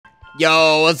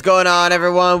Yo, what's going on,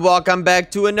 everyone? Welcome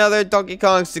back to another Donkey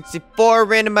Kong 64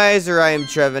 Randomizer. I am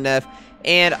Trevin F.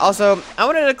 And also, I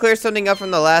wanted to clear something up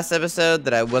from the last episode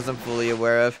that I wasn't fully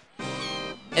aware of.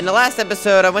 In the last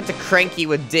episode, I went to Cranky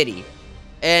with Diddy.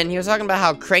 And he was talking about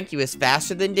how Cranky was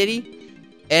faster than Diddy.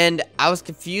 And I was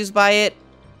confused by it.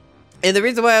 And the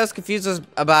reason why I was confused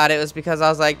about it was because I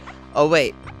was like, oh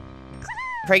wait,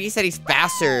 Cranky said he's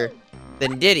faster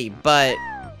than Diddy, but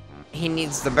he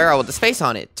needs the barrel with the space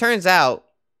on it. Turns out,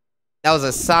 that was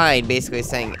a sign basically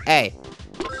saying, hey,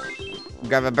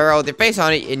 grab a barrel with your face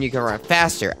on it and you can run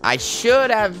faster. I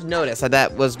should have noticed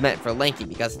that was meant for Lanky,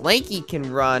 because Lanky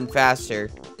can run faster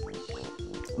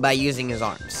by using his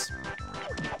arms.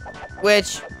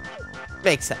 Which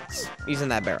makes sense, using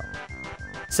that barrel.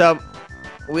 So,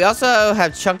 we also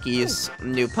have Chunky's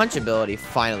new punch ability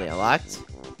finally unlocked.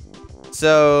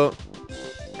 So,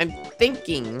 I'm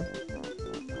thinking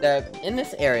that in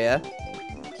this area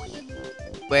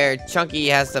where Chunky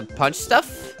has to punch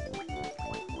stuff,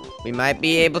 we might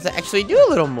be able to actually do a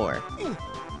little more.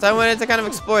 So I wanted to kind of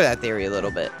explore that theory a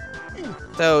little bit.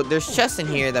 So there's chests in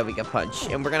here that we can punch,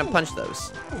 and we're gonna punch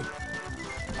those.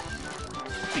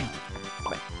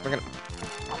 We're gonna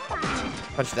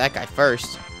punch that guy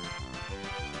first.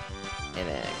 And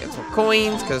then get some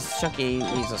coins, because Chunky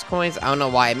needs those coins. I don't know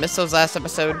why I missed those last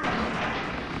episode.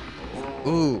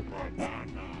 Ooh.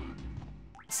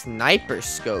 Sniper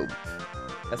scope.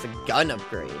 That's a gun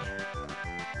upgrade.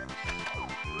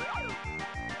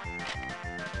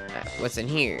 What's in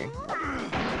here?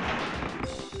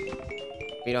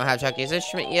 We don't have Chucky's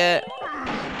instrument yet.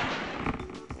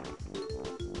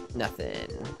 Nothing.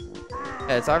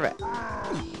 It's alright.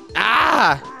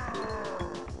 Ah!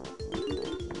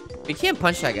 We can't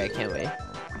punch that guy, can we?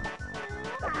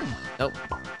 Nope.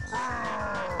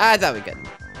 I thought we could.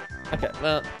 Okay,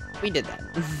 well, we did that.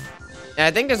 And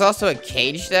I think there's also a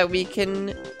cage that we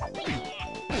can...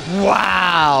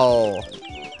 Wow!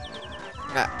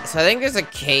 So I think there's a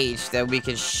cage that we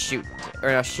can shoot.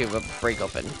 Or not shoot, but break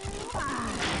open.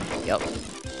 Yep.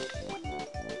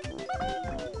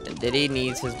 And Diddy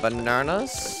needs his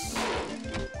bananas.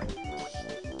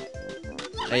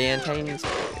 And tiny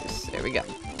stairs. There we go.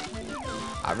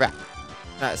 Alright.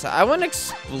 Alright, so I want to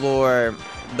explore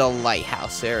the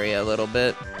lighthouse area a little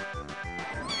bit.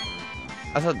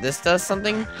 I thought this does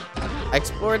something. I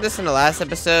explored this in the last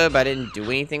episode, but I didn't do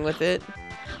anything with it.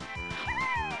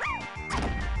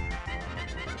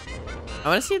 I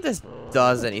want to see if this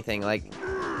does anything. Like,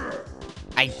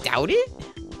 I doubt it.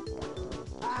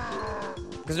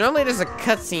 Because normally there's a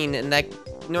cutscene, and that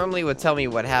normally would tell me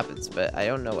what happens, but I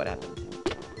don't know what happened.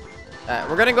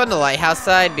 We're gonna go on the lighthouse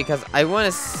side, because I want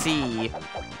to see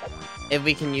if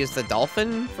we can use the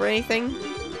dolphin for anything.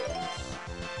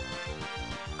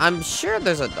 I'm sure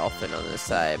there's a dolphin on this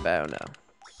side, but I don't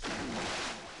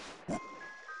know.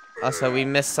 Also, we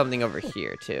missed something over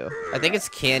here, too. I think it's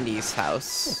Candy's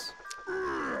house.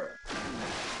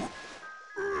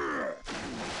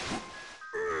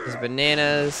 There's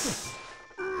bananas.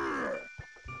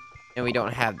 And we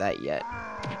don't have that yet.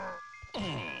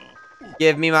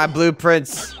 Give me my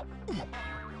blueprints.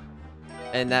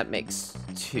 And that makes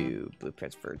 2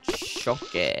 blueprints for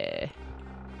Chunky.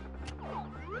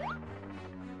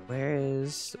 Where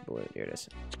is the balloon? Here it is.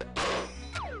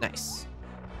 Nice.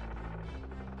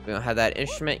 We don't have that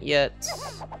instrument yet.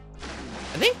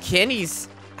 I think Candy's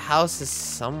house is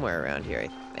somewhere around here, I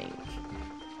think.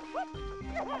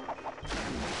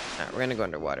 Alright, we're gonna go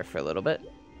underwater for a little bit.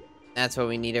 That's what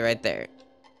we needed right there.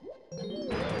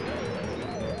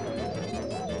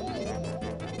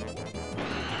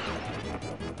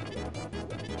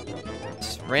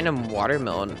 Just random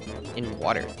watermelon in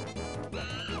water.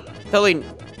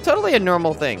 Totally a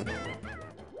normal thing.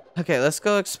 Okay, let's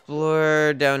go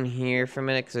explore down here for a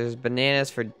minute, because there's bananas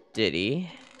for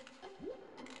Diddy.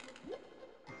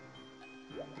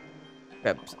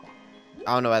 Oops.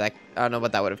 I don't know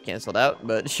what that would have canceled out,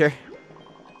 but sure.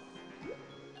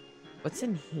 What's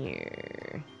in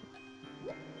here?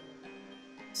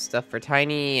 Stuff for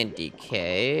Tiny and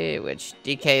DK, which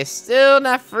DK is still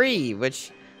not free,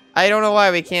 which I don't know why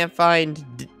we can't find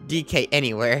DK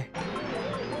anywhere.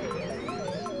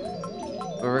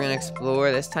 But we're gonna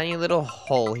explore this tiny little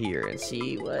hole here and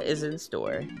see what is in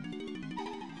store.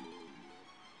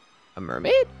 A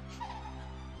mermaid?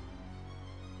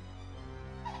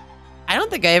 I don't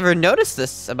think I ever noticed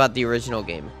this about the original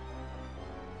game.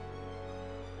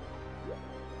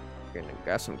 We're gonna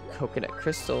grab some coconut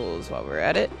crystals while we're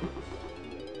at it.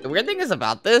 The weird thing is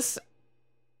about this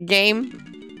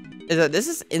game is that this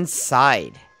is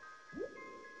inside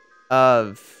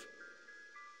of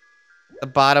the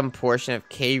bottom portion of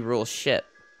K. Rool's ship.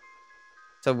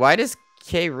 So why does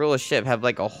K Rule a ship have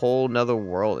like a whole nother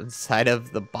world inside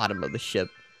of the bottom of the ship?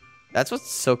 That's what's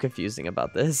so confusing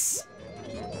about this.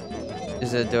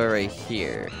 There's a door right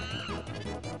here.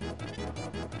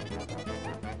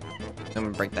 I'm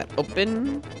gonna break that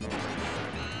open.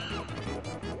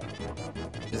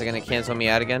 Is it gonna cancel me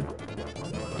out again?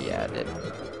 Yeah, it did.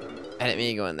 I didn't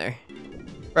mean to go in there.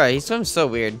 Bro, he swims so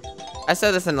weird. I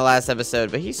said this in the last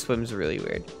episode, but he swims really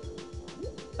weird.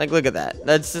 Like, look at that.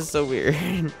 That's just so weird.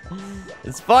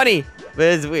 It's funny, but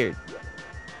it's weird.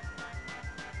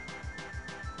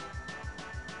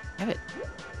 Have it.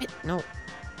 No.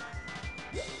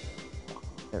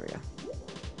 There we go.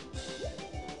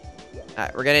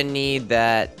 Alright, we're gonna need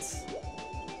that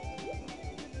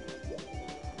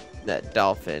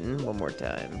dolphin one more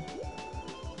time.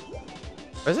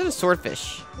 Or is it a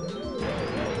swordfish?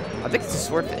 I think it's a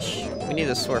swordfish. We need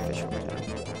a swordfish one more time.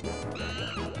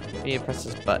 We need to press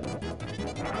this button.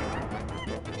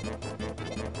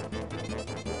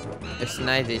 There's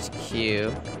Snide HQ.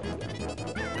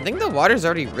 I think the water's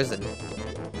already risen.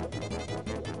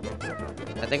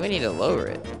 I think we need to lower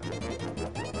it.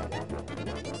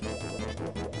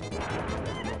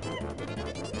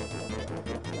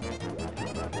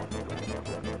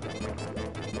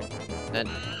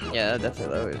 Yeah, that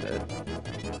definitely lowers it.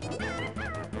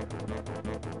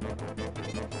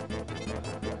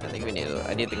 I think we need to.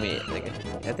 I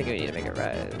think we need to make it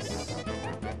rise.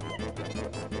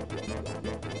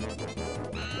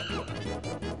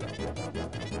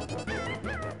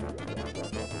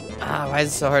 Ah, why is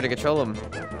it so hard to control him?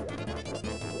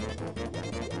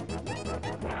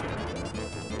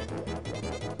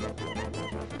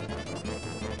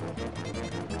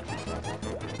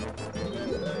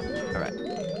 Alright.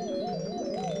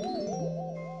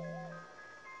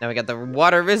 Now we got the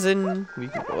water risen. We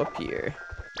can go up here.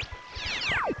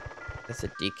 That's a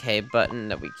DK button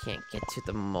that we can't get to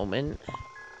the moment.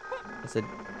 That's a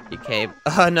DK.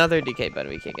 Another DK button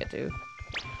we can't get to.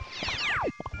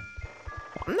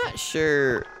 I'm not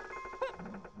sure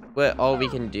what all we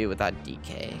can do without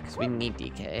DK, because we need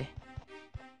DK.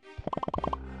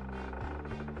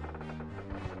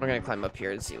 We're gonna climb up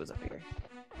here and see what's up here.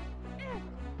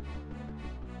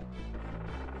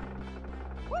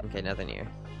 Okay, nothing here.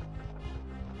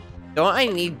 Don't I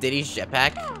need Diddy's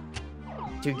jetpack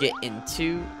to get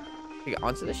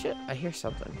onto the ship? I hear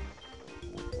something.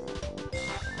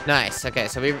 Nice. Okay,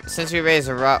 so since we raised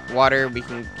the water, we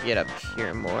can get up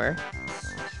here more.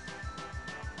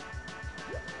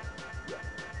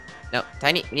 No,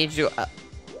 Tiny, we need you to go up.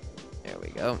 There we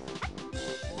go.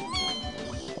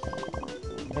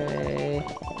 Okay.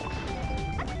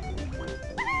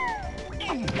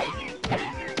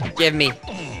 Give me.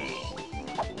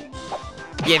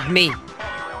 Give me.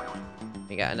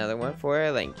 We got another one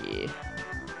for Lanky.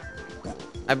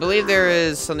 I believe there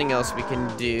is something else we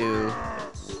can do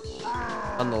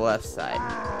on the left side.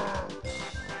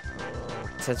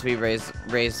 Since we raised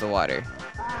the water.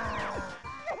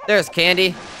 There's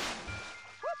Candy.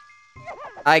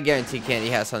 I guarantee Candy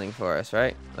has something for us,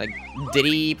 right? Like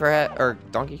Diddy, perhaps, or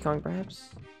Donkey Kong, perhaps.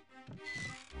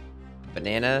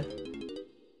 Banana.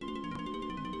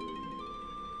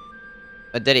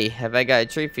 Diddy, have I got a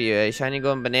treat for you? A shiny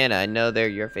golden banana. I know they're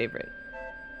your favorite.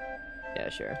 Yeah,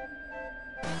 sure.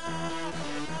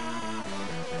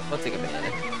 We'll take a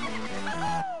banana.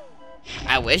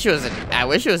 I wish it was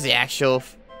the actual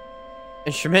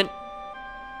instrument.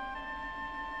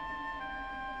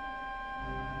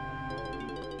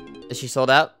 Is she sold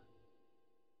out?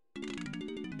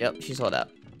 Yep, she sold out.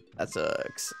 That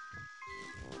sucks.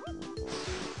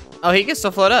 Oh, he can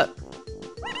still float up.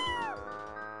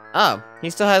 Oh, he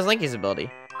still has Linky's ability.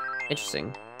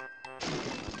 Interesting.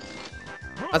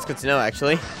 That's good to know,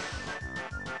 actually.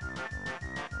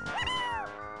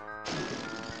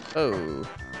 Oh.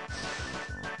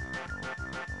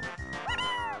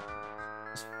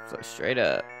 Just float straight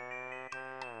up.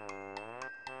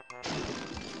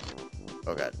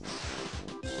 Oh god.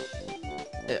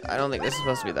 I don't think this is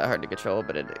supposed to be that hard to control,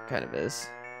 but it kind of is.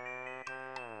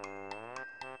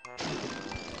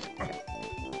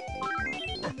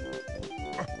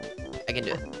 I can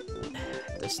do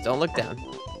it. Just don't look down.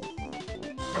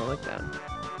 Don't look down.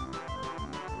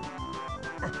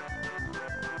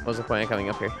 What's the point of coming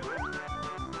up here?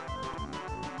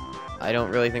 I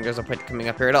don't really think there's a point to coming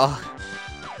up here at all.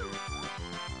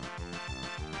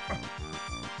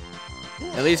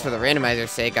 At least for the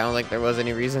randomizer's sake, I don't think there was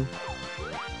any reason.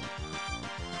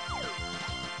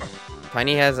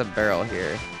 Tiny has a barrel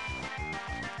here.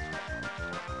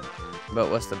 But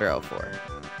what's the barrel for?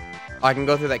 Oh, I can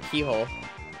go through that keyhole.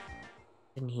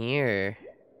 In here.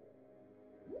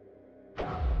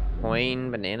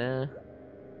 Coin, banana.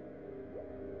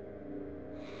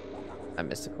 I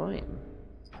missed a coin.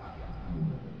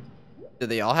 Do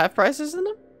they all have prices in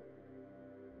them?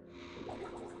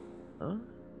 Huh?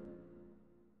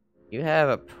 You have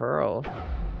a pearl.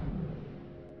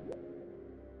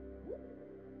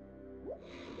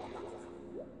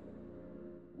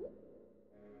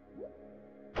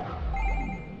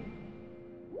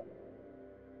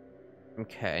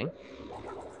 Okay.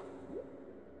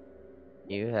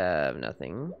 You have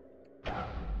nothing.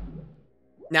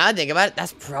 Now I think about it,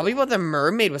 that's probably what the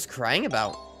mermaid was crying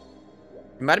about.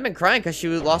 She might have been crying because she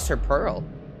lost her pearl.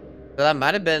 So that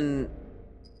might have been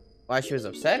why she was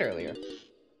upset earlier.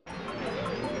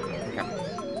 Okay.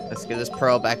 Let's give this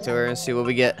pearl back to her and see what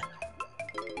we get.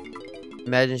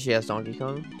 Imagine she has Donkey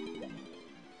Kong.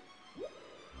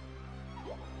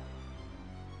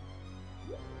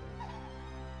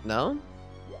 No?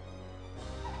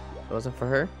 It wasn't for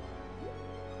her?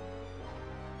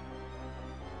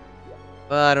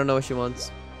 Well, I don't know what she wants.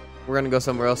 We're gonna go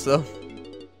somewhere else though.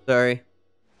 Sorry.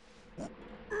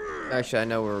 Actually, I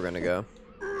know where we're gonna go.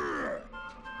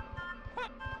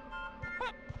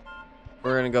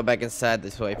 We're gonna go back inside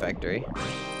the toy factory.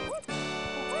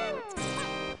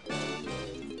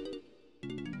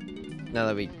 Now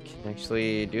that we can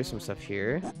actually do some stuff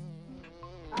here.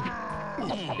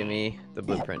 Give me the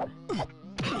blueprint.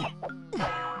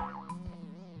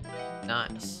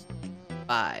 Nice.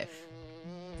 5.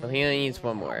 So he only needs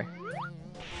 1 more.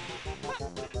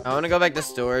 I want to go back to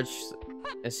storage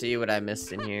and see what I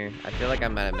missed in here. I feel like I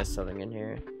might have missed something in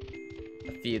here.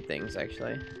 A few things,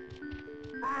 actually.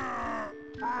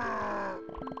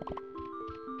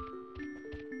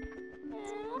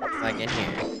 Like in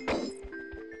here.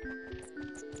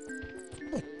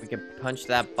 We can punch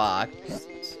that box.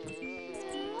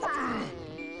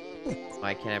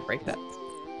 Why can't I break that?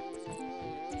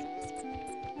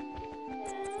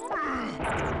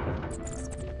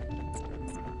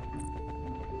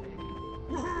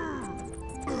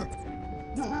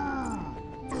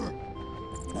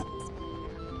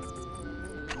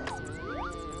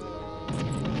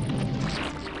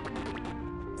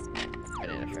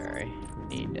 Banana fairy.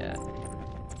 Need that.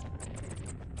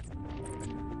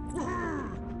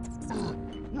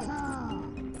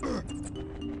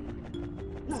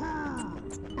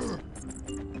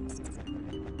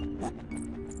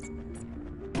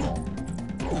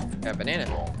 Got a banana.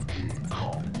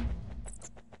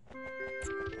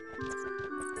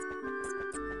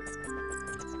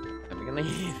 We can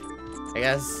leave, I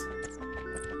guess.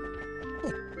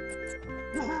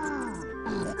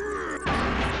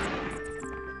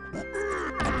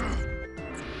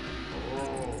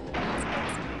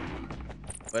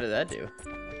 What did that do?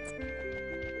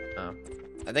 Oh,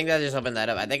 I think that just opened that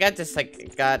up. I think I just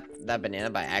like got that banana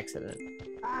by accident.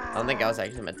 I don't think I was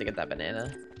actually meant to get that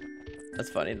banana. That's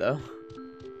funny though.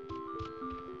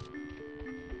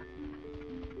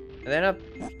 And then up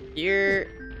here,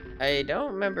 I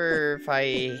don't remember if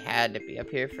I had to be up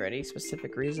here for any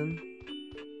specific reason.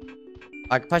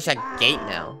 I can punch that gate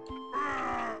now.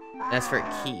 That's for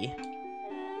a key.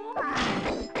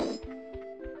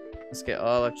 Let's get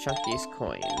all of Chunky's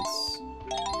coins.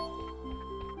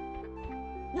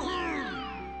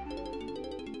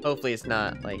 Hopefully it's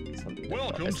not like something.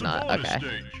 It's not. Okay.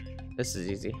 This is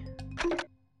easy.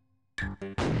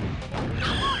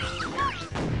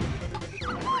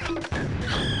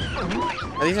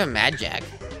 Oh, these are Mad Jack.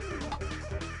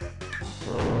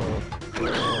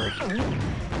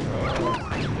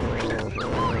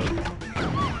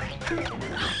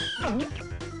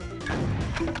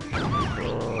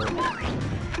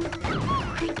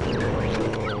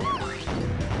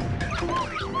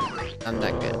 I'm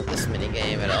not good at this mini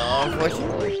game at all,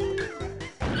 unfortunately.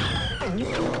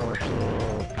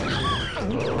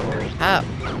 How?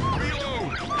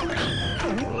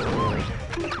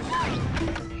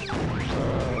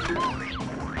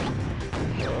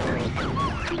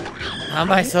 How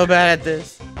am I so bad at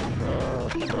this?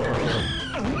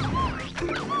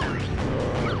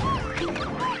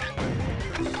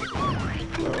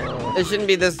 It shouldn't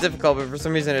be this difficult, but for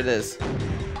some reason it is.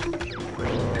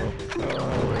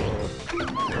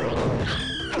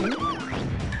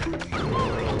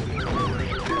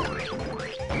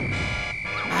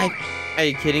 Are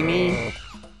you kidding me?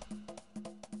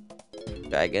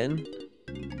 Try again.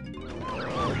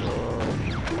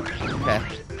 Okay.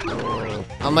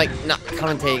 I'm like not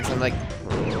commentating, because I'm like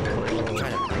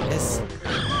trying to break this.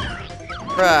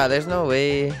 Bruh, there's no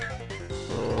way.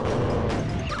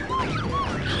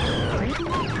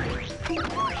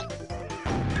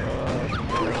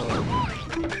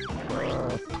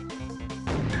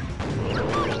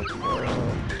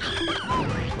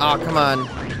 Oh, come on.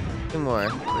 2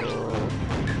 more.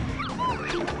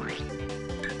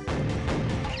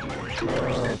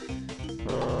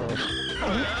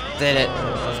 Did it.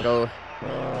 Let's go.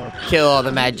 Kill all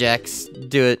the Mad Jacks.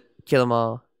 Do it. Kill them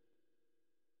all.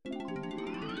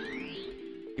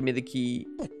 Give me the key.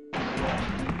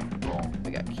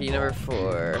 We got key number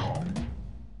 4.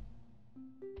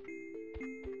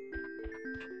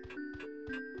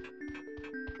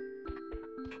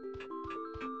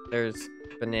 There's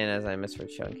bananas I miss for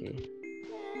Chunky.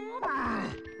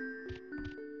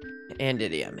 And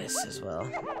Diddy I miss as well.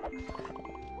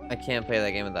 I can't play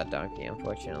that game without Donkey,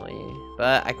 unfortunately.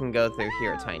 But I can go through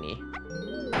here, Tiny.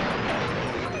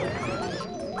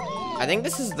 I think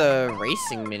this is the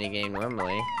racing minigame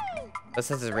normally. But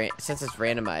since it's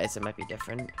randomized, it might be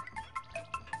different.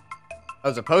 Oh,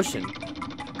 it's a potion.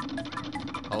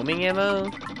 Homing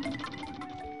ammo?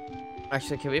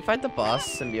 Actually, can we fight the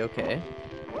boss and be okay?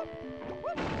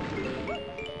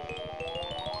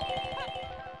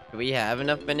 Do we have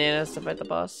enough bananas to fight the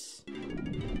boss?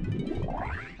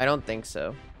 I don't think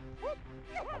so.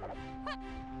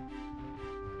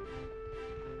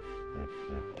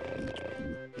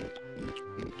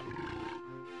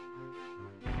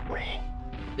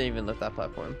 Didn't even lift that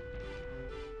platform.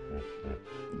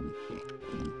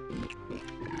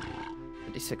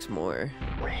 56 more.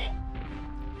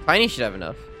 Tiny should have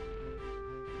enough.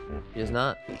 He does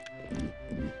not.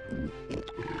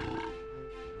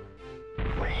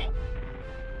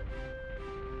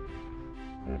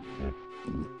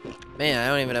 Man, I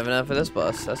don't even have enough for this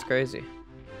boss. That's crazy.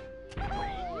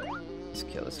 Let's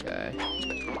kill this guy.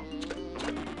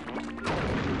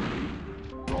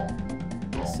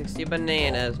 60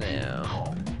 bananas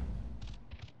now.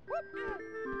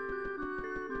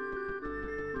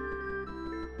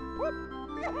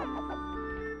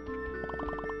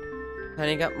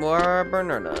 Tiny got more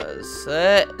bananas.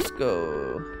 Let's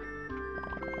go.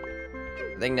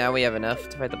 I think now we have enough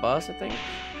to fight the boss, I think.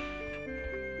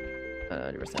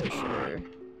 100% sure.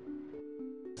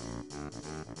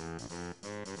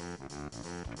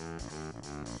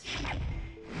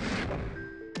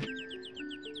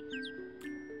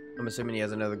 I'm assuming he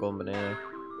has another golden banana.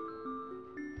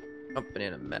 Oh,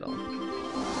 banana metal.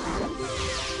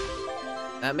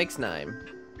 That makes 9.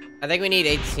 I think we need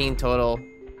 18 total.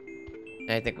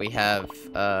 And I think we have,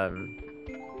 I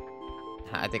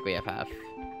think we have half.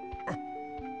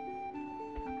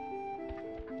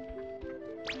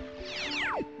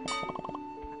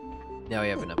 Now we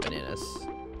have enough bananas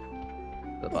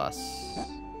for the boss.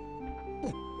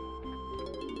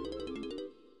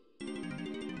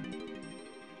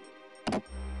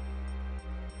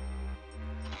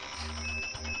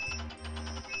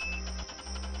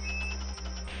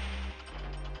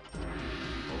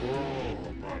 Oh,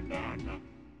 banana.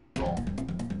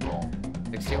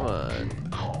 61.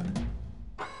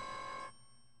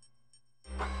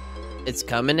 It's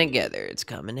coming together. It's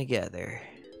coming together.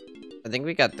 I think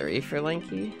we got 3 for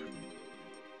Lanky.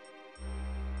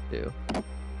 2. So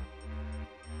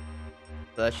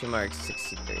that should mark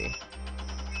 63.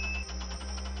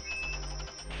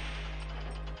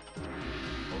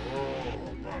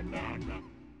 Oh, banana.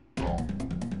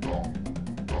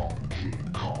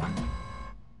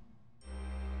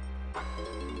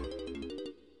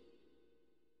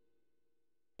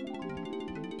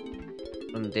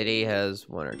 Diddy has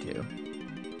 1 or 2.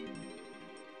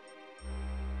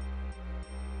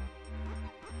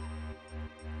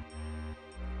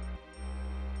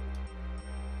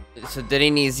 So Diddy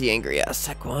needs the Angry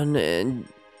Aztec one, and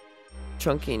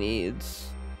Chunky needs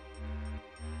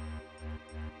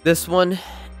this one,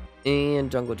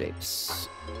 and Jungle Japes.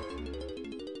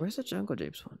 Where's the Jungle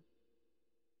Japes one?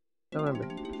 I don't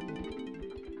remember.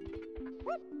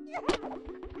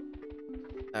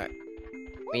 Alright.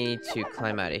 We need to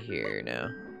climb out of here now.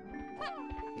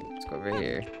 Let's go over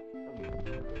here.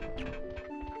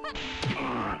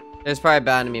 There's probably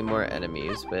bound to be more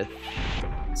enemies with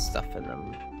stuff in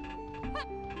them.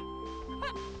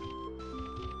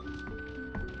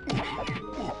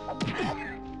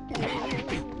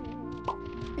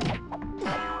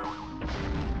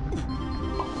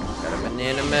 Got a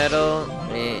banana medal.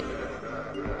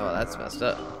 Oh, that's messed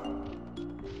up.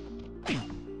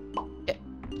 Yeah.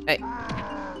 Hey.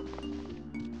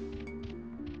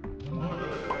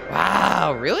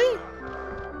 Wow, really?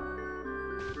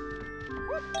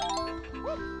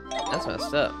 That's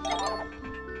messed up.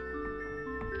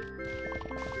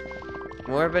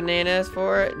 More bananas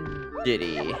for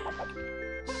Diddy.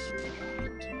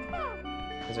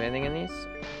 Is there anything in these?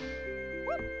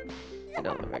 They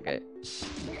don't look like it.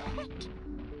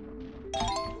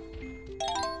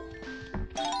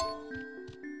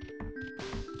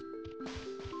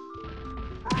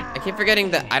 I keep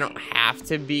forgetting that I don't have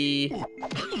to be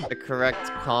the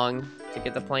correct Kong to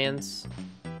get the plans.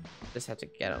 Just have to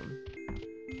get them.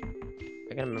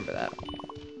 I gotta remember that.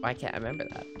 Why can't I remember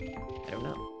that? I don't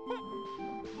know.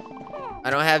 I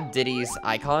don't have Diddy's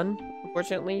icon,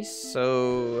 unfortunately,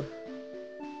 so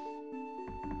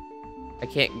I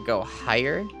can't go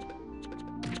higher.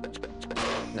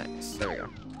 Nice, there we go.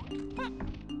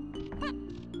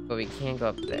 But we can go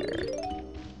up there.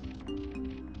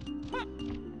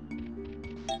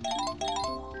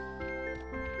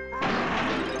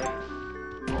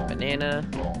 Banana.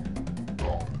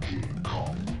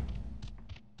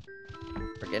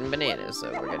 We're getting bananas,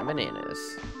 though. We're getting bananas.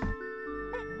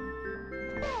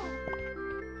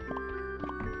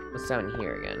 What's down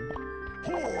here again?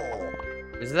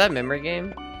 Is it that memory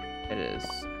game? It is.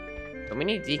 Don't we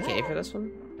need DK for this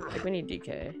one? I think we need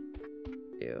DK.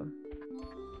 Ew.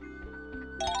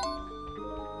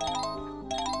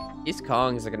 These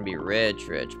Kongs are gonna be rich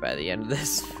by the end of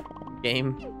this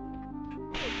game.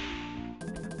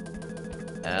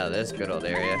 Oh, this good old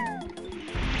area.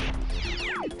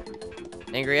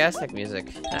 Angry Aztec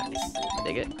music. Nice. I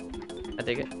dig it. I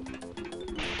dig it.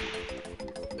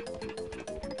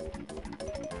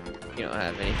 You don't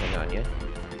have anything on you.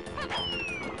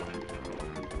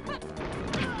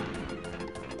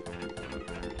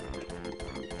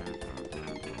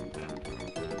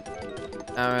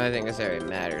 I don't really think this area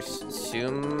matters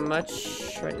too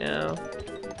much right now.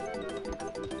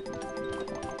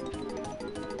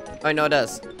 Oh, no, it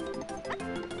does.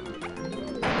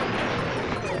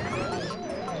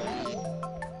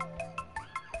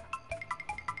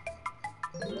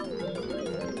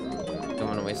 Don't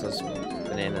want to waste those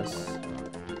bananas.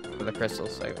 For the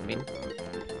crystals, I mean.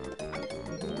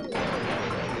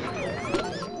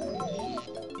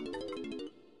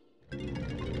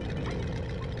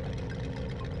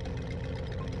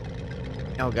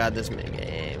 Oh god, this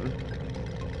minigame.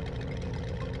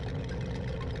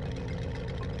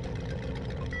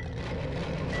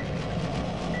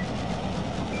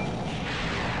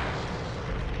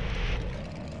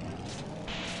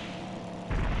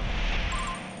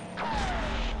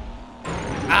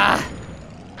 Ah!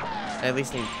 I at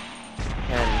least need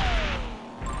 10.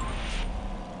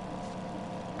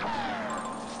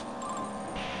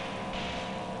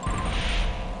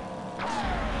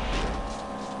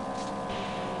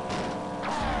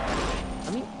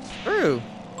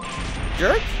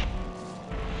 Jerk?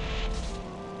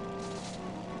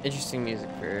 Interesting music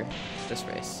for this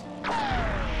race.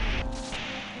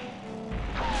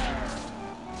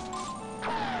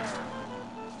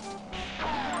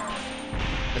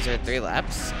 Is there 3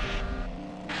 laps?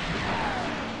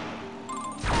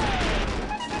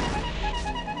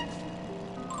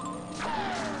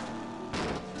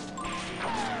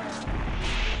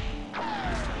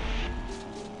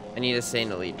 I need to stay in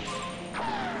the lead.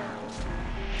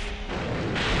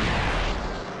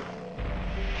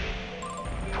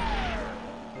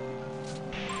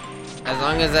 As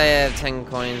long as I have 10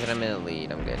 coins and I'm in the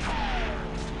lead, I'm good.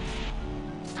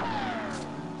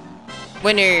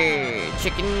 Winner!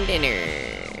 Chicken dinner!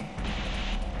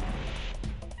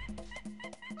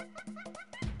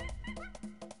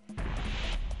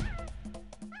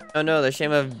 Oh no, the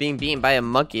shame of being beaten by a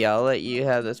monkey. I'll let you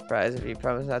have this prize if you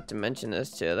promise not to mention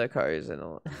this to other cars and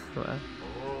all.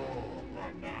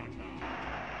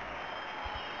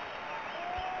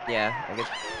 Yeah, I could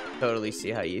totally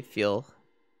see how you feel.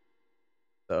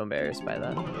 So embarrassed by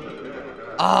that.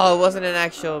 Oh, it wasn't an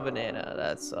actual banana.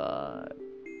 That's Alright,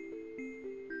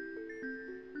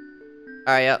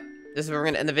 yep. This is where we're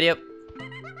gonna end the video.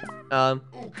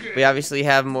 We obviously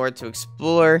have more to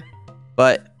explore,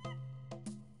 but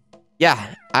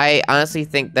yeah, I honestly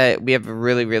think that we have a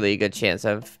really good chance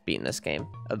of beating this game,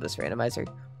 of this randomizer.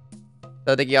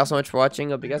 So thank you all so much for watching.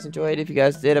 Hope you guys enjoyed. If you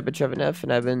guys did, I've been Trevor Neff,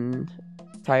 and I've been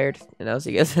tired, and I'll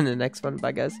see you guys in the next one.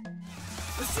 Bye, guys.